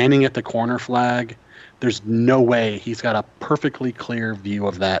 He's standing at the corner flag. There's no way he's got a perfectly clear view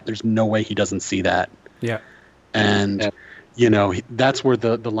of that. There's no way he doesn't see that. Yeah. And, that's where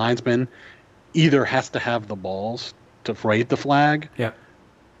the linesman either has to have the balls to raise the flag,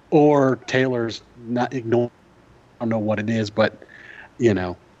 or Taylor's not ignoring. I don't know what it is, but,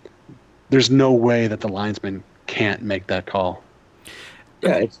 there's no way that the linesman can't make that call.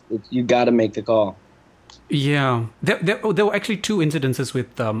 Yeah, you got to make the call. Yeah, there were actually two incidences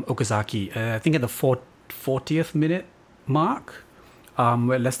with Okazaki. I think at the 40th minute mark,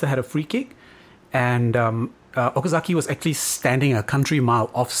 where Leicester had a free kick, and Okazaki was actually standing a country mile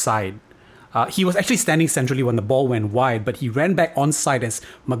offside. He was actually standing centrally when the ball went wide, but he ran back onside as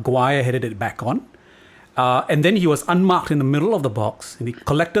Maguire headed it back on. And then he was unmarked in the middle of the box, and he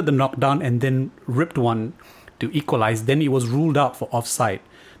collected the knockdown and then ripped one to equalize. Then he was ruled out for offside,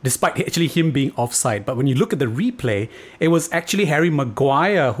 despite actually him being offside. But when you look at the replay, it was actually Harry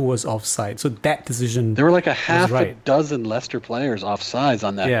Maguire who was offside. So that decision, there were like a dozen Leicester players offsides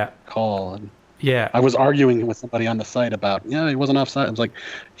on that call. And I was arguing with somebody on the site about, he wasn't offside. I was like,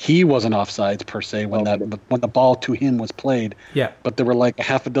 he wasn't offsides per se when the ball to him was played. Yeah. But there were like a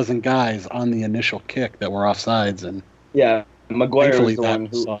half a dozen guys on the initial kick that were offsides, and Maguire was the one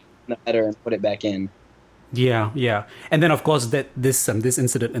who the header and put it back in. Yeah. And then of course that this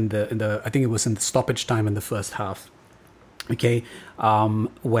incident in the I think it was in the stoppage time in the first half. Okay,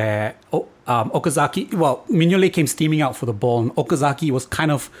 where Okazaki, Mignolet came steaming out for the ball, and Okazaki was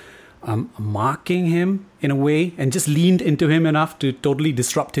kind of marking him in a way and just leaned into him enough to totally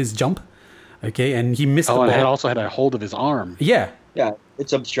disrupt his jump. Okay, and he missed the ball. And he also had a hold of his arm. Yeah,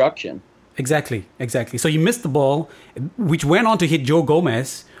 it's obstruction. Exactly. So he missed the ball, which went on to hit Joe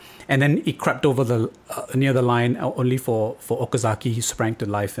Gomez, and then he crept over the near the line only for Okazaki. He sprang to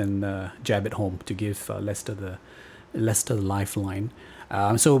life and jabbed it home to give Leicester the lifeline.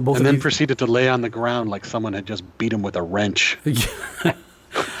 So both and then proceeded to lay on the ground like someone had just beat him with a wrench.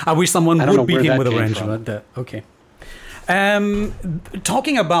 I wish someone would beat him with a wrench. But, okay.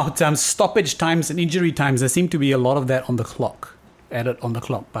 Talking about stoppage times and injury times, there seemed to be a lot of that on the clock, added on the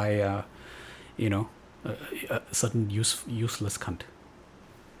clock by, a certain useless cunt.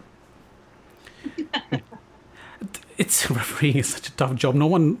 It's refereeing is such a tough job. No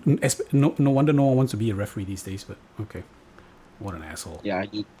wonder no one wants to be a referee these days. But okay, what an asshole. Yeah,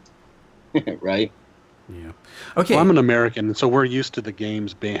 right. Yeah. Okay. Well, I'm an American, so we're used to the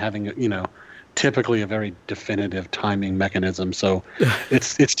games having typically a very definitive timing mechanism. So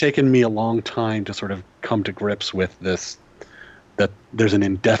it's taken me a long time to sort of come to grips with this, that there's an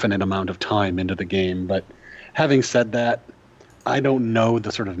indefinite amount of time into the game. But having said that, I don't know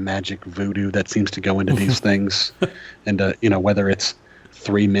the sort of magic voodoo that seems to go into these things, and whether it's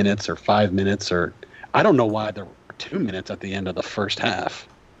 3 minutes or 5 minutes, or I don't know why there were 2 minutes at the end of the first half.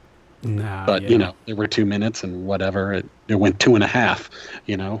 Nah, but there were 2 minutes and whatever. It went 2.5.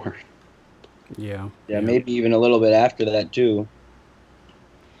 Yeah, maybe even a little bit after that too.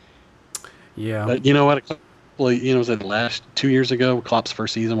 Yeah, but you know what? Was it last 2 years ago, Klopp's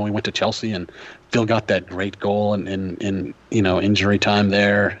first season when we went to Chelsea and Phil got that great goal in injury time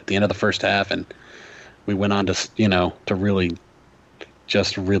there at the end of the first half, and we went on to really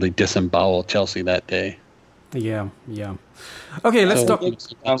disembowel Chelsea that day. Yeah. Okay, let's talk.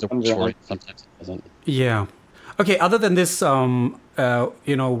 Sometimes it doesn't. Yeah. Okay. Other than this, we're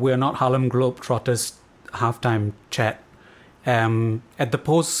not Harlem Globetrotters halftime chat. At the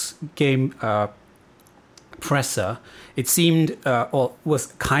post-game presser, it seemed or was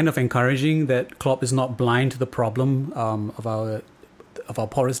kind of encouraging that Klopp is not blind to the problem of our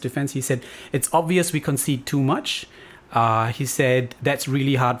porous defense. He said, "It's obvious we concede too much." He said, "That's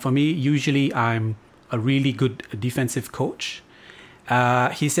really hard for me. Usually I'm a really good defensive coach."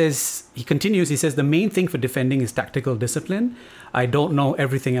 He continues, the main thing for defending is tactical discipline. I don't know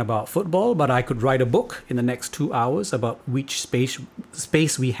everything about football, but I could write a book in the next 2 hours about which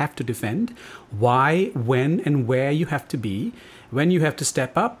space we have to defend, why, when, and where you have to be. When you have to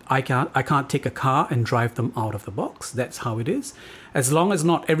step up, I can't take a car and drive them out of the box. That's how it is. As long as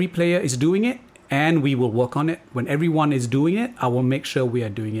not every player is doing it, and we will work on it. When everyone is doing it, I will make sure we are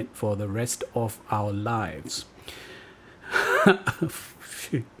doing it for the rest of our lives.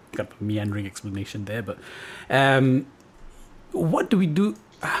 Got a meandering explanation there, but what do we do?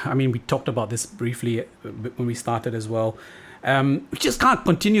 I mean, we talked about this briefly when we started as well. We just can't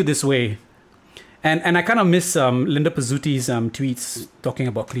continue this way. And I kind of miss Linda Pizzuti's tweets talking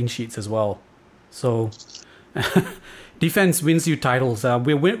about clean sheets as well. So defense wins you titles.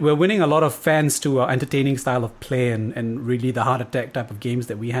 We're winning a lot of fans to our entertaining style of play and really the heart attack type of games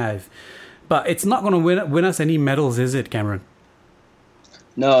that we have. But it's not going to win us any medals, is it, Cameron?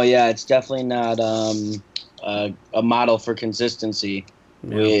 No, it's definitely not a model for consistency.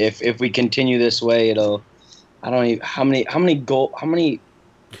 Yeah. If we continue this way, it'll. I don't even how many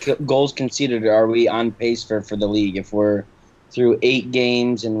goals conceded are we on pace for the league? If we're through 8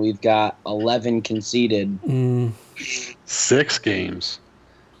 games and we've got 11 conceded. 6 games.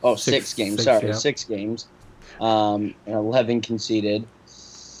 Oh, 6 games. Sorry, yeah. 6 games. And 11 conceded.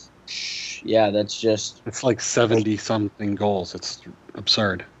 Yeah, that's just. It's like 70-something goals. It's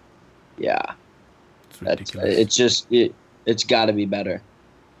absurd. Yeah. It's got to be better.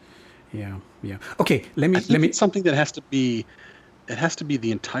 Yeah. Okay, let me. It's something that has to be. It has to be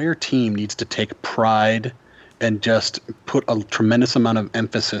the entire team needs to take pride and just put a tremendous amount of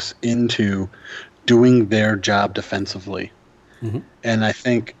emphasis into doing their job defensively. Mm-hmm. And I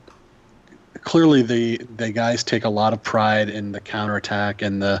think clearly the guys take a lot of pride in the counterattack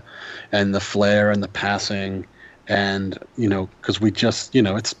and the flair and the passing, and because we just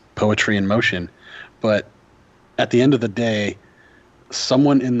it's poetry in motion. But at the end of the day,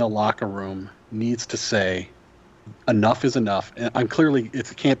 someone in the locker room needs to say, enough is enough. And clearly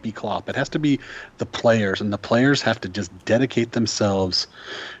it can't be Klopp. It has to be the players, and the players have to just dedicate themselves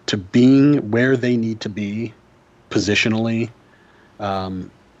to being where they need to be positionally.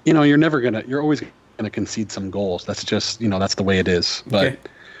 You're always gonna concede some goals. That's just that's the way it is. But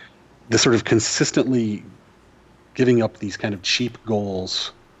the sort of consistently giving up these kind of cheap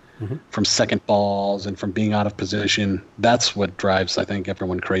goals from second balls and from being out of position, that's what drives, I think,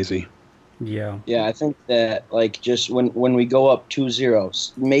 everyone crazy. Yeah, I think that just when we go up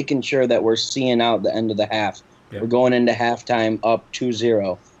 2-0, making sure that we're seeing out the end of the half. We're going into halftime up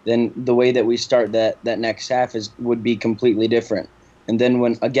 2-0. Then the way that we start that next half would be completely different. And then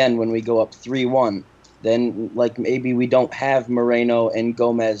when we go up 3-1, then maybe we don't have Moreno and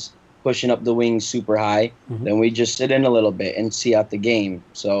Gomez pushing up the wings super high. Then we just sit in a little bit and see out the game.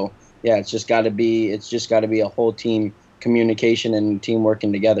 So it's just got to be a whole team communication and team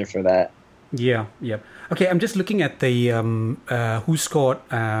working together for that. Yeah. Okay, I'm just looking at the who scored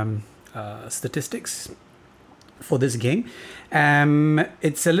statistics for this game.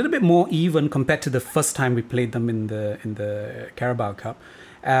 It's a little bit more even compared to the first time we played them in the Carabao Cup.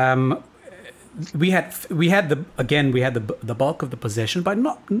 We had the bulk of the possession, but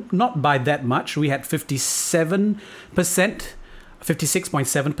not by that much. We had 57%,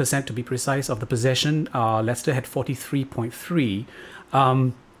 56.7% to be precise of the possession. Leicester had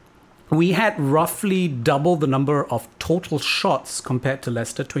 43.3%. We had roughly double the number of total shots compared to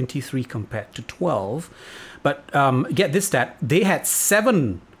Leicester, 23 compared to 12. But get this stat, they had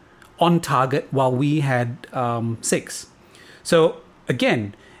 7 on target while we had 6. So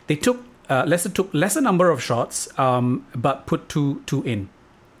again, Leicester took lesser number of shots, but put two in.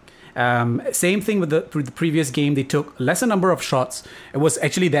 Same thing with the previous game. They took lesser number of shots. It was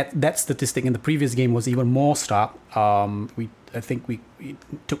actually that statistic in the previous game was even more stark. I think we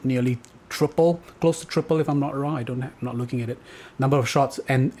took nearly close to triple, if I'm not wrong. I'm not looking at it. Number of shots,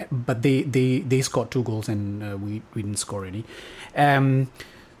 but they scored 2 goals and we didn't score any.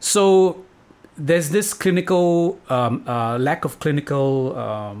 So there's this clinical lack of clinical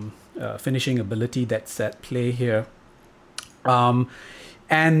finishing ability that's at play here.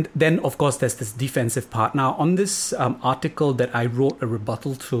 And then, of course, there's this defensive part. Now, on this article that I wrote a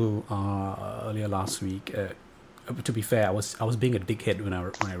rebuttal to earlier last week, to be fair, I was being a dickhead when I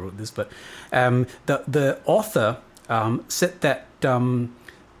wrote this, but the author said that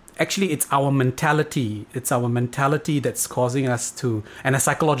actually it's our mentality. It's our mentality that's causing us to, and a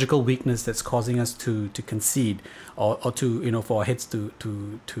psychological weakness that's causing us to concede or to for our heads to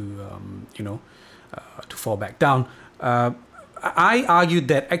fall back down. I argued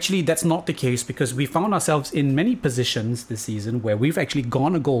that actually that's not the case, because we found ourselves in many positions this season where we've actually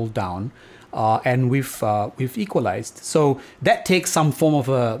gone a goal down, and we've equalized. So that takes some form of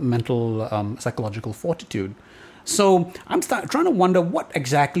a mental psychological fortitude. So I'm trying to wonder what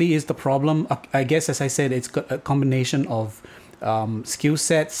exactly is the problem. I guess, as I said, it's got a combination of skill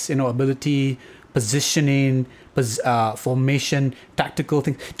sets, ability, positioning, formation, tactical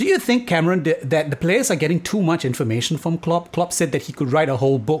things. Do you think, Cameron, that the players are getting too much information from Klopp? Klopp said that he could write a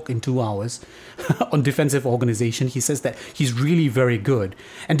whole book in 2 hours on defensive organization. He says that he's really very good.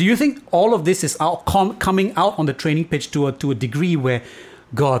 And do you think all of this is coming out on the training pitch to a degree where,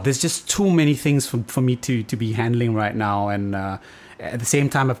 God, there's just too many things for me to be handling right now, and at the same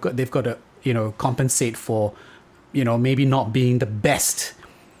time they've got to compensate for maybe not being the best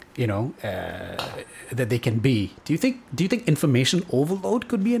that they can be. Do you think information overload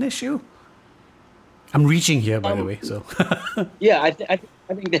could be an issue? I'm reaching here, by the way. So yeah, I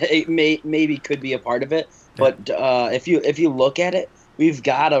think that it maybe could be a part of it. But if you look at it, we've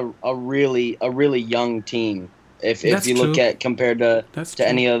got a really young team. If you look at compared to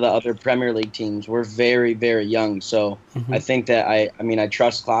any of the other Premier League teams, we're very, very young. So I think that I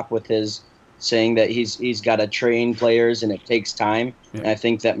trust Klopp with his saying that he's got to train players and it takes time. Yeah. And I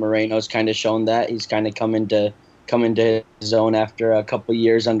think that Moreno's kind of shown that. He's kind of come into his own after a couple of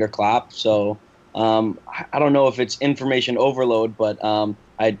years under Klopp. So I don't know if it's information overload, but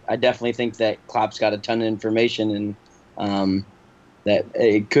I definitely think that Klopp's got a ton of information, and that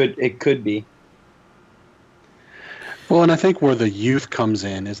it could be. Well, and I think where the youth comes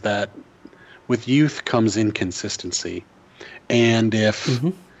in is that with youth comes inconsistency. And if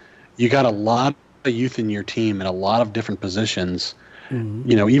you got a lot of youth in your team in a lot of different positions,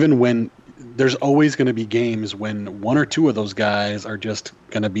 even when there's always going to be games when one or two of those guys are just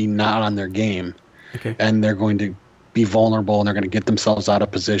going to be not on their game. Okay. And they're going to be vulnerable and they're going to get themselves out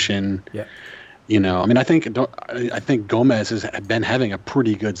of position. Yeah. I think Gomez has been having a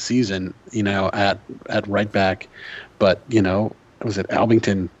pretty good season, at right back, but was it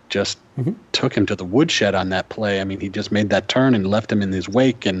Albington just took him to the woodshed on that play? I mean, he just made that turn and left him in his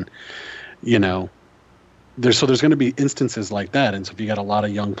wake, and there's going to be instances like that. And so if you got a lot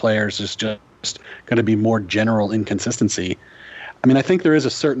of young players, there's just going to be more general inconsistency. I mean, I think there is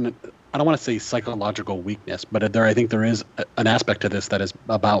a certain, I don't want to say psychological weakness, but I think there is an aspect to this that is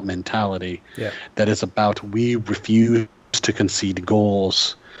about mentality. Yeah. That is about we refuse to concede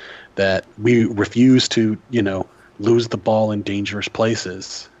goals, that we refuse to, lose the ball in dangerous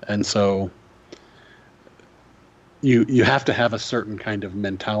places. And so you have to have a certain kind of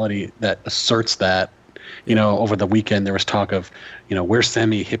mentality that asserts that. Over the weekend there was talk of, where's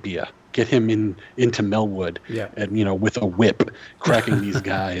Sami Hyypiä? Get him into Melwood, and with a whip, cracking these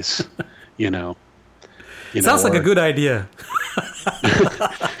guys. Sounds like a good idea.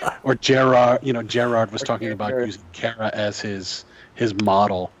 Or Gerrard was talking about using Kara as his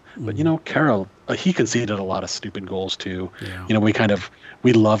model, but Kara, he conceded a lot of stupid goals too. Yeah.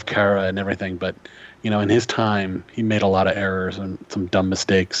 We love Kara and everything, but in his time he made a lot of errors and some dumb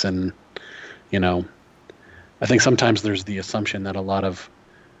mistakes, and I think sometimes there's the assumption that a lot of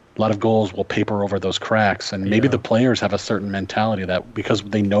goals will paper over those cracks, and maybe the players have a certain mentality that because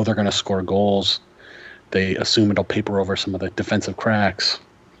they know they're going to score goals, they assume it'll paper over some of the defensive cracks.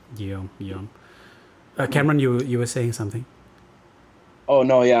 Yeah. Cameron, you were saying something? Oh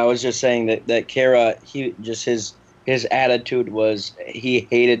no, yeah, I was just saying that Kara, his attitude was he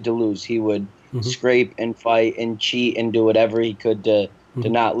hated to lose. He would scrape and fight and cheat and do whatever he could to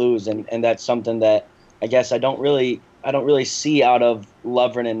not lose, and that's something that I guess I don't really see out of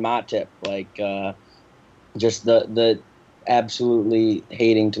Lovren and Matip, like just the absolutely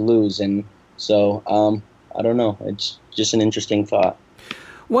hating to lose. And so I don't know, it's just an interesting thought.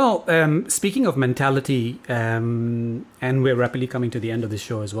 Well, speaking of mentality, and we're rapidly coming to the end of the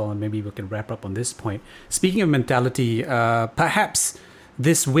show as well, and maybe we can wrap up on this point. Speaking of mentality, perhaps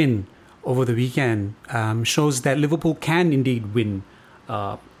this win over the weekend shows that Liverpool can indeed win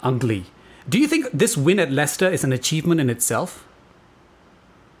ugly. Do you think this win at Leicester is an achievement in itself?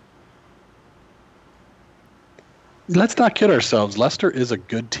 Let's not kid ourselves. Leicester is a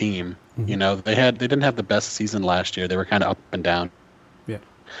good team. They didn't have the best season last year. They were kind of up and down. Yeah.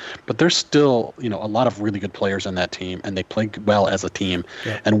 But there's still, a lot of really good players in that team, and they play well as a team.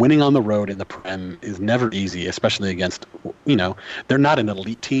 Yeah. And winning on the road in the Prem is never easy, especially against, they're not an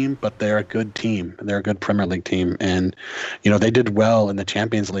elite team, but they're a good team. They're a good Premier League team. And, they did well in the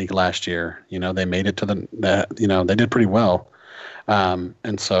Champions League last year. They made it to they did pretty well.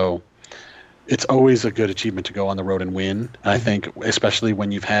 And so it's always a good achievement to go on the road and win. And I think especially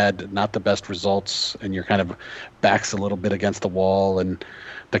when you've had not the best results and you're kind of backs a little bit against the wall, and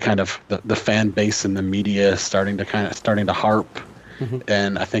the kind of the fan base and the media starting to harp.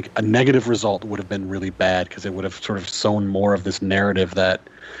 And I think a negative result would have been really bad, because it would have sort of sown more of this narrative that,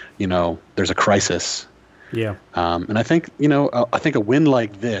 there's a crisis. Yeah. And I think, I think a win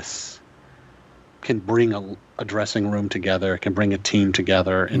like this can bring a dressing room together, can bring a team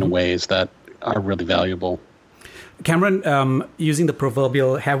together in ways that are really valuable. Cameron, using the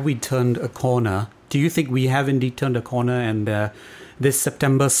proverbial, have we turned a corner? Do you think we have indeed turned a corner, and this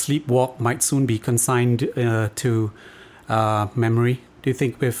September sleepwalk might soon be consigned to memory? Do you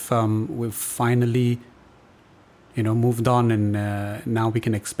think we've finally, moved on, and now we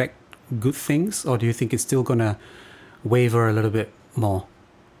can expect good things, or do you think it's still gonna waver a little bit more?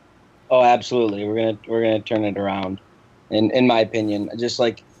 Oh, absolutely. We're gonna turn it around, in my opinion.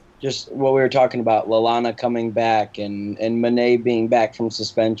 Just what we were talking about, Lallana coming back and Mané being back from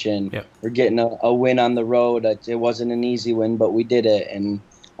suspension. Yep. We're getting a win on the road. It wasn't an easy win, but we did it. And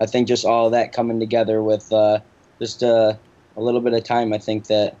I think just all of that coming together with just a little bit of time, I think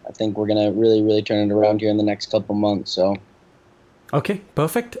we're going to really, really turn it around here in the next couple months. So. Okay,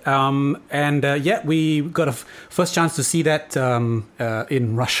 perfect. We got a first chance to see that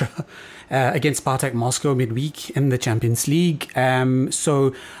in Russia against Spartak Moscow midweek in the Champions League.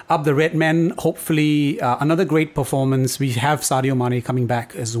 So up the red men, hopefully another great performance. We have Sadio Mane coming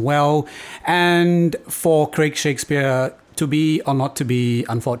back as well. And for Craig Shakespeare to be or not to be,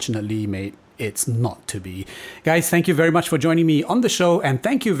 unfortunately, mate, it's not to be. Guys, thank you very much for joining me on the show, and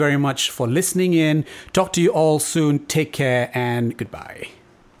thank you very much for listening in. Talk to you all soon. Take care and goodbye.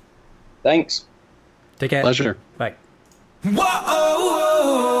 Thanks. Take care. Pleasure. Bye.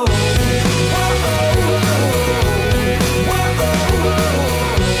 Whoa.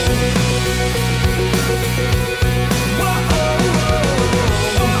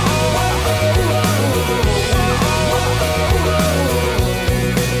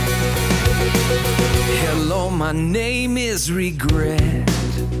 My name is regret.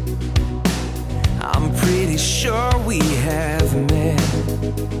 I'm pretty sure we have met.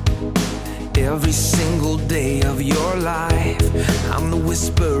 Every single day of your life, I'm the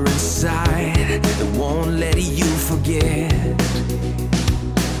whisper inside that won't let you forget.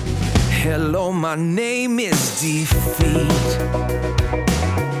 Hello, my name is defeat.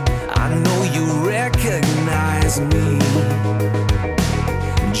 I know you recognize me.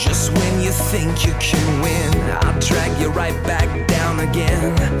 Just when you think you can win, I'll drag you right back down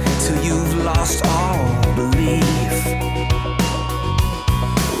again till you've lost all belief.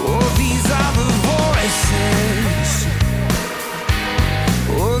 Oh, these are the